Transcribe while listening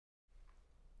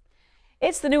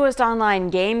It's the newest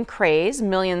online game craze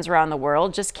millions around the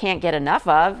world just can't get enough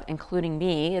of, including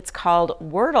me. It's called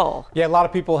Wordle. Yeah, a lot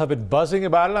of people have been buzzing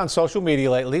about it on social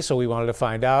media lately, so we wanted to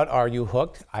find out, are you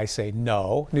hooked? I say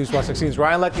no. Newswatch 16's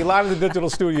Ryan Leckey live in the digital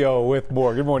studio with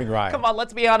more. Good morning, Ryan. Come on,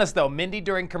 let's be honest though. Mindy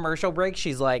during commercial break,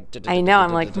 she's like, I know,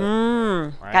 I'm like,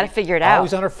 gotta figure it out.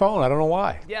 Always on her phone, I don't know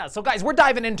why. Yeah, so guys, we're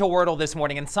diving into Wordle this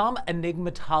morning, and some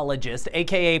enigmatologists,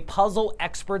 aka puzzle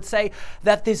experts, say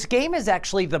that this game is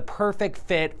actually the perfect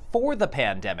fit for the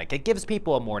pandemic. It gives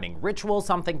people a morning ritual,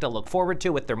 something to look forward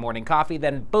to with their morning coffee,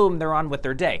 then boom, they're on with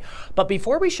their day. But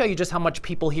before we show you just how much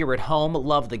people here at home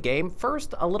love the game,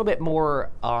 first a little bit more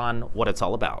on what it's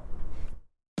all about.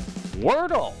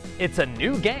 Wordle. It's a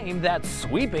new game that's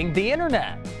sweeping the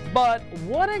internet. But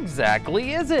what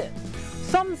exactly is it?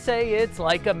 Some say it's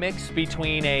like a mix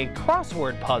between a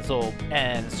crossword puzzle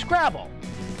and Scrabble.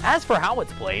 As for how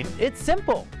it's played, it's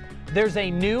simple. There's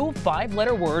a new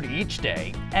 5-letter word each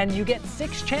day, and you get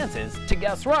 6 chances to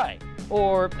guess right,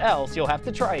 or else you'll have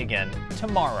to try again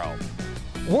tomorrow.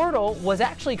 Wordle was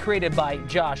actually created by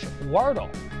Josh Wardle,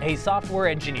 a software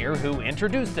engineer who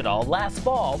introduced it all last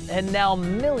fall, and now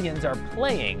millions are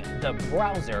playing the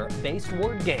browser-based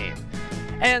word game.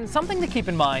 And something to keep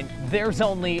in mind, there's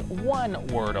only one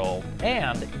Wordle,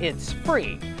 and it's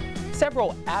free.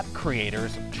 Several app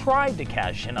creators tried to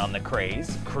cash in on the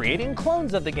craze, creating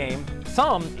clones of the game,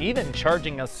 some even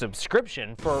charging a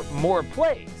subscription for more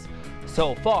plays.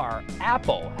 So far,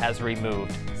 Apple has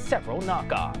removed several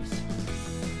knockoffs.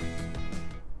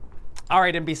 All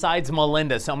right, and besides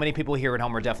Melinda, so many people here at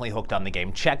home are definitely hooked on the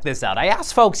game. Check this out. I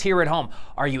asked folks here at home,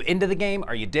 are you into the game?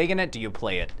 Are you digging it? Do you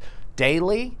play it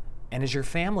daily? And is your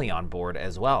family on board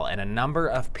as well? And a number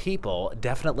of people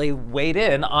definitely weighed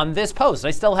in on this post.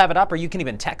 I still have it up, or you can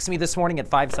even text me this morning at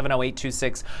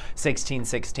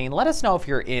 570-826-1616. Let us know if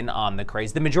you're in on the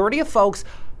craze. The majority of folks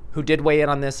who did weigh in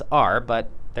on this are, but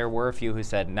there were a few who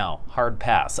said no, hard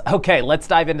pass. Okay, let's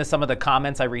dive into some of the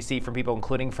comments I received from people,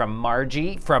 including from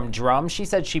Margie from Drum. She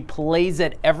said she plays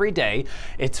it every day.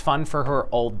 It's fun for her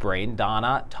old brain.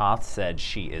 Donna Toth said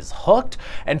she is hooked.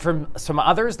 And from some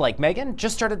others like Megan,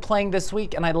 just started playing this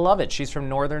week and I love it. She's from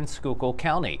Northern Schuylkill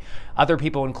County. Other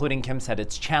people, including Kim, said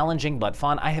it's challenging but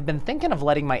fun. I have been thinking of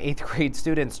letting my 8th grade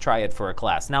students try it for a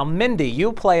class. Now, Mindy,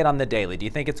 you play it on the daily. Do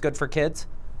you think it's good for kids?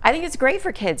 I think it's great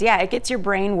for kids. Yeah, it gets your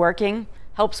brain working.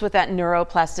 Helps with that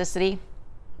neuroplasticity.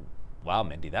 Wow,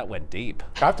 Mindy, that went deep.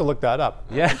 I have to look that up.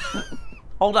 Yeah.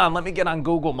 Hold on, let me get on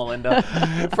Google, Melinda.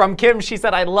 From Kim, she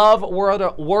said, I love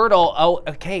Wordle. Oh,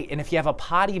 okay, and if you have a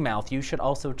potty mouth, you should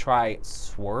also try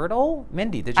Swirtle?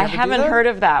 Mindy, did you ever do that? I haven't heard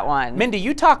of that one. Mindy,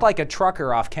 you talk like a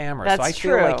trucker off camera, That's so I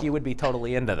true. feel like you would be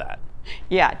totally into that.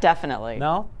 Yeah, definitely.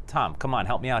 No? Tom, come on,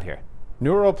 help me out here.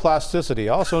 Neuroplasticity,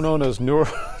 also known as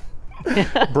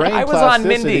brain I was on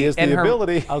Mindy is the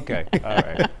ability. Okay, all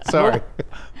right. Sorry.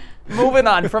 Moving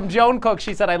on, from Joan Cook,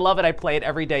 she said, I love it. I play it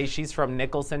every day. She's from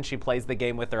Nicholson. She plays the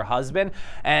game with her husband.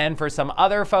 And for some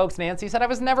other folks, Nancy said, I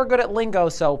was never good at lingo,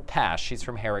 so pass. She's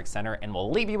from Herrick Center. And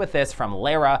we'll leave you with this from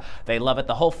Lara. They love it.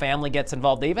 The whole family gets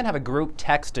involved. They even have a group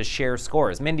text to share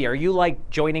scores. Mindy, are you like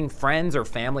joining friends or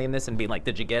family in this and being like,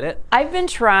 did you get it? I've been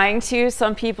trying to.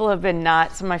 Some people have been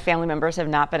not, some of my family members have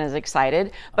not been as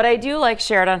excited. But I do like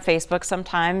share it on Facebook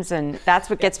sometimes, and that's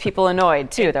what gets people annoyed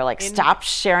too. They're like, stop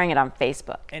sharing it on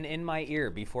Facebook. And in my ear,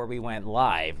 before we went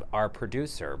live, our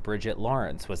producer, Bridget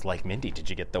Lawrence, was like, Mindy, did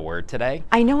you get the word today?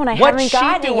 I know, and I haven't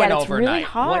gotten it yet. It's really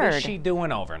hard. What is she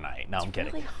doing overnight? No, I'm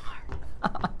kidding. Really hard.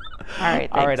 All right,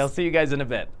 thanks. All right, I'll see you guys in a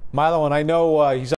bit. Milo, and I know he's